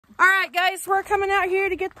All right, guys, we're coming out here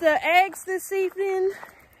to get the eggs this evening.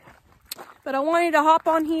 But I wanted to hop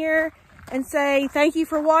on here and say thank you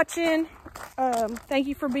for watching. Thank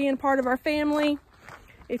you for being part of our family.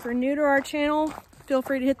 If you're new to our channel, feel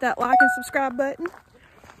free to hit that like and subscribe button.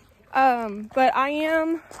 But I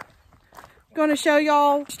am going to show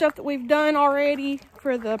y'all stuff that we've done already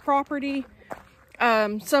for the property.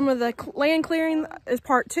 Some of the land clearing is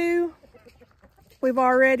part 2. We've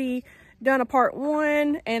already done a part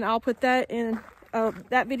 1, and I'll put that in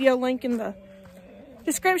that video link in the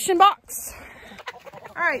description box.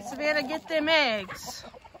 All right, Savannah, get them eggs.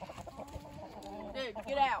 Dude,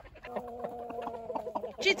 get out.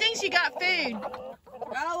 She thinks she got food.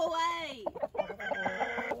 Go away.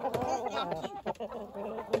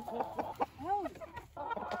 Oh.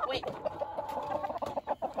 Wait.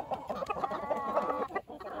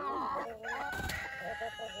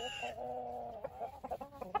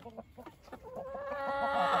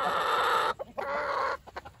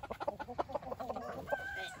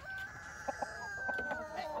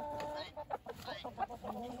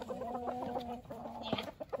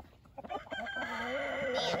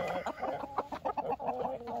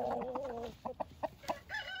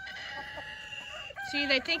 See,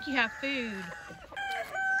 they think you have food.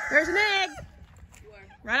 There's an egg. Where?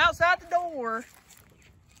 Right outside the door.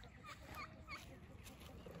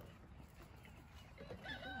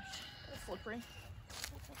 It's slippery.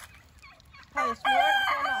 Probably this morning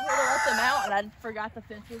I came out here to let them out and I forgot the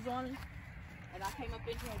fence was on. And I came up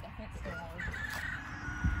in here with the fence still on.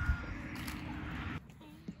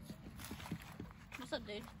 What's up,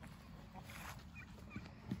 dude?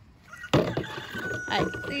 Hey,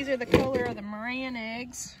 these are the color of the Moran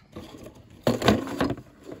eggs.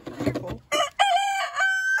 Careful.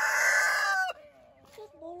 Good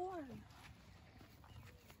Lord.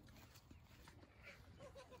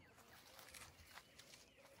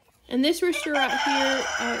 And this rooster right here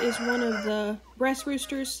is one of the breast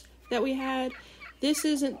roosters that we had. This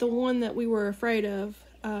isn't the one that we were afraid of.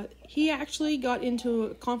 He actually got into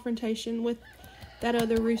a confrontation with that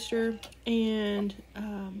other rooster and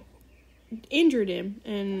injured him,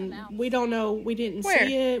 and we don't know, we didn't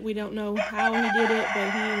see it, we don't know how he did it, but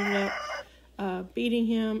he ended up beating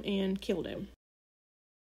him and killed him.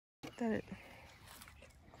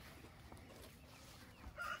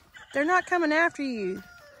 They're not coming after you.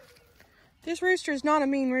 This rooster is not a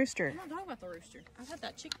mean rooster. I'm not talking about the rooster. I've had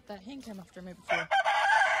that hen come after me before.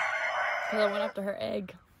 Because I went after her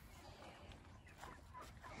egg.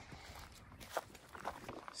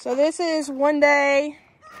 So this is one day.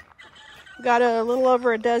 Got a little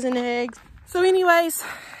over a dozen eggs. So anyways,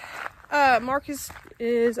 Marcus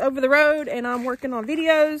is over the road and I'm working on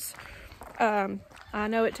videos. I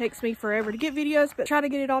know it takes me forever to get videos, but try to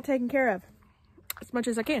get it all taken care of as much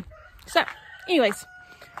as I can. So anyways,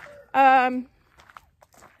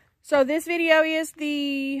 so this video is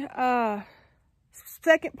the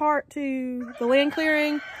second part to the land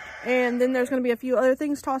clearing, and then there's going to be a few other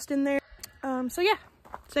things tossed in there. So yeah,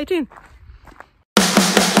 stay tuned.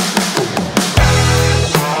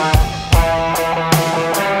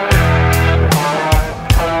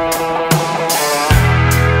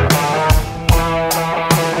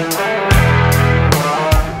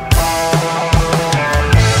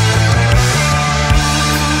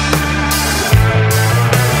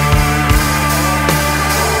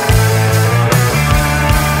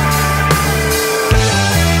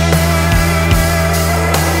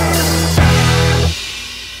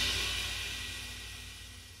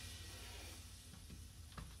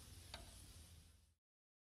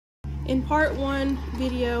 In part 1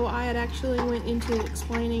 video, I had actually went into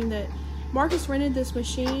explaining that Marcus rented this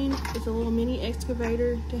machine. It's a little mini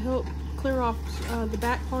excavator to help clear off the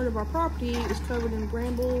back part of our property. It was covered in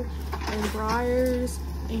bramble and briars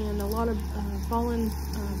and a lot of fallen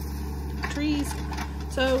trees.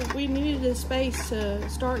 So we needed a space to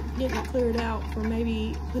start getting it cleared out for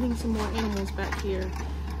maybe putting some more animals back here.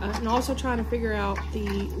 And also trying to figure out the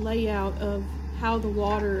layout of how the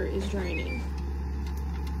water is draining.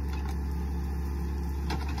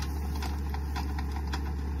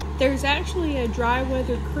 There's actually a dry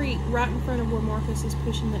weather creek right in front of where Marcus is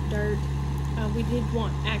pushing that dirt. We did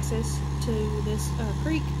want access to this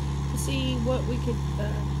creek to see what we could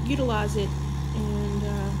utilize it and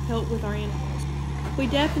help with our animals. We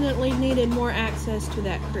definitely needed more access to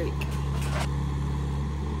that creek.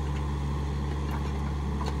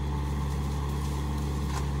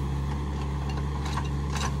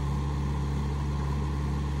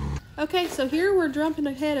 Okay, so here we're jumping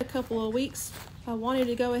ahead a couple of weeks. I wanted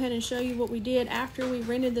to go ahead and show you what we did after we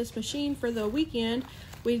rented this machine for the weekend.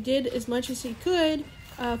 We did as much as he could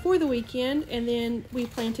for the weekend, and then we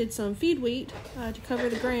planted some feed wheat to cover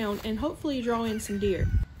the ground and hopefully draw in some deer.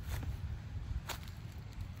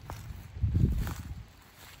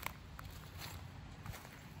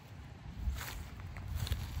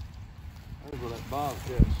 There's where that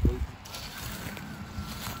bobcat is sleeping.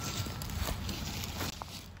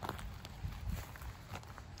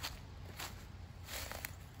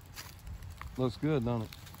 Looks good, don't it?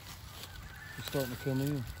 It's starting to come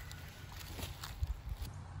in.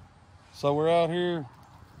 So we're out here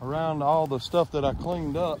around all the stuff that I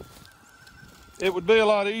cleaned up. It would be a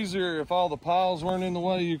lot easier if all the piles weren't in the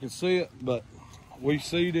way, you could see it, but we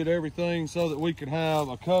seeded everything so that we could have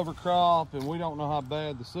a cover crop, and we don't know how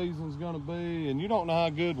bad the season's gonna be, and you don't know how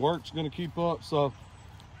good work's gonna keep up. So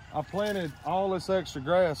I planted all this extra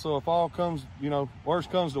grass, so if all comes, you know,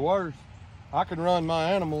 worst comes to worst, I can run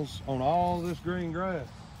my animals on all this green grass.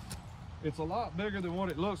 It's a lot bigger than what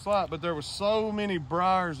it looks like, but there was so many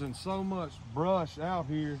briars and so much brush out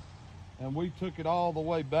here, and we took it all the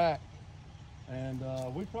way back. And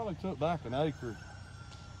we probably took back an acre,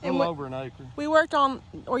 a little over an acre. We worked on,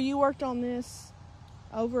 or you worked on this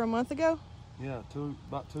over a month ago? Yeah,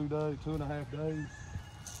 about 2 days, 2.5 days.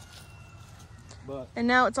 And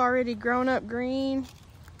now it's already grown up green.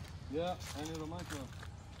 Yeah, and it'll make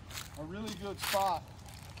a really good spot.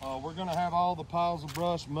 We're gonna have all the piles of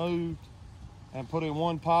brush moved and put in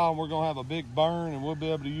one pile, and we're gonna have a big burn, and we'll be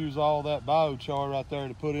able to use all that biochar right there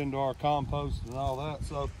to put into our compost and all that.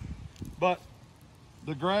 So, but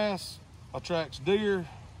the grass attracts deer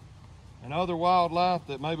and other wildlife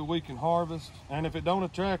that maybe we can harvest. And if it don't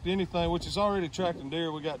attract anything, which is already attracting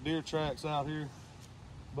deer, we got deer tracks out here,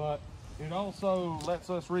 but it also lets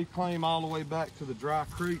us reclaim all the way back to the dry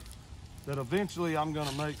creek that eventually I'm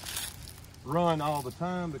gonna run all the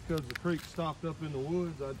time, because the creek stopped up in the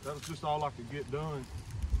woods. That was just all I could get done.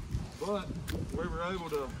 But we were able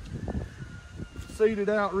to seed it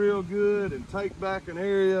out real good and take back an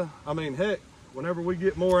area. I mean, heck, whenever we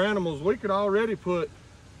get more animals, we could already put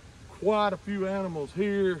quite a few animals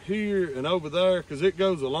here, and over there, because it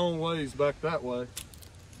goes a long ways back that way.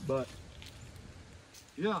 But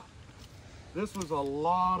yeah, this was a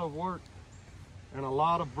lot of work and a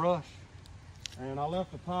lot of brush. And I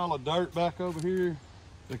left a pile of dirt back over here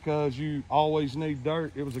because you always need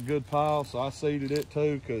dirt. It was a good pile, so I seeded it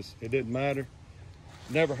too, because it didn't matter.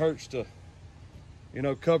 Never hurts to, you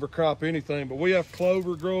know, cover crop anything. But we have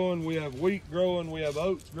clover growing, we have wheat growing, we have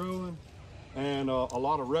oats growing, and a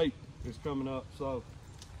lot of rape is coming up. So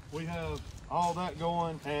we have all that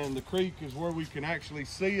going, and the creek is where we can actually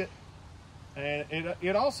see it. And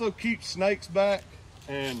it also keeps snakes back,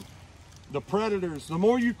 and the predators, the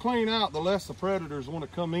more you clean out, the less the predators want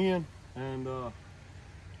to come in. And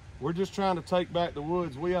we're just trying to take back the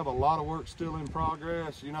woods. We have a lot of work still in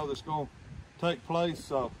progress, you know, that's going to take place.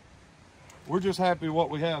 So we're just happy with what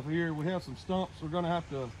we have here. We have some stumps we're going to have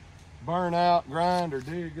to burn out, grind, or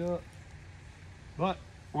dig up. But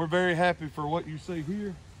we're very happy for what you see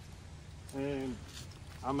here. And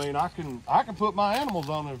I mean, I can put my animals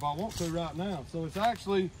on it if I want to right now. So it's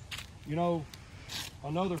actually, you know,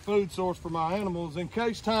 another food source for my animals in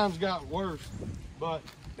case times got worse. But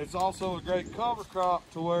it's also a great cover crop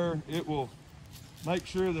to where it will make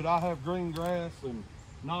sure that I have green grass and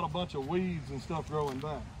not a bunch of weeds and stuff growing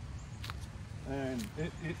back. And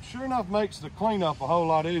it sure enough makes the cleanup a whole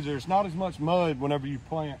lot easier. It's not as much mud whenever you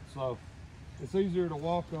plant, so it's easier to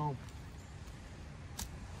walk on.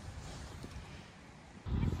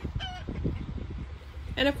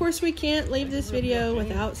 And of course we can't leave this video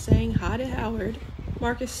without saying hi to Howard.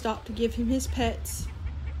 Marcus stopped to give him his pets.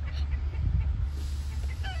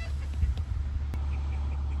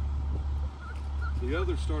 The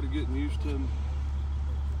others started getting used to him.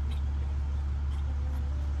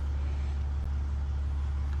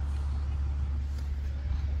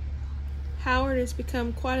 Howard has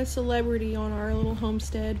become quite a celebrity on our little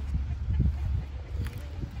homestead.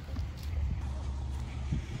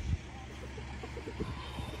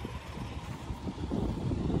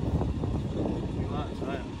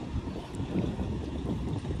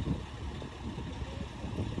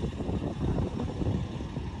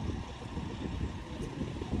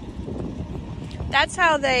 That's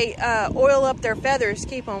how they oil up their feathers,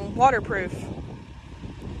 keep them waterproof.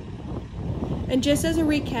 And just as a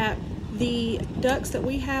recap, the ducks that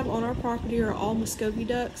we have on our property are all Muscovy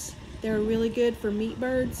ducks. They're really good for meat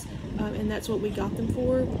birds, and that's what we got them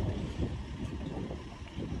for.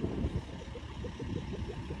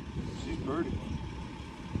 She's birdie.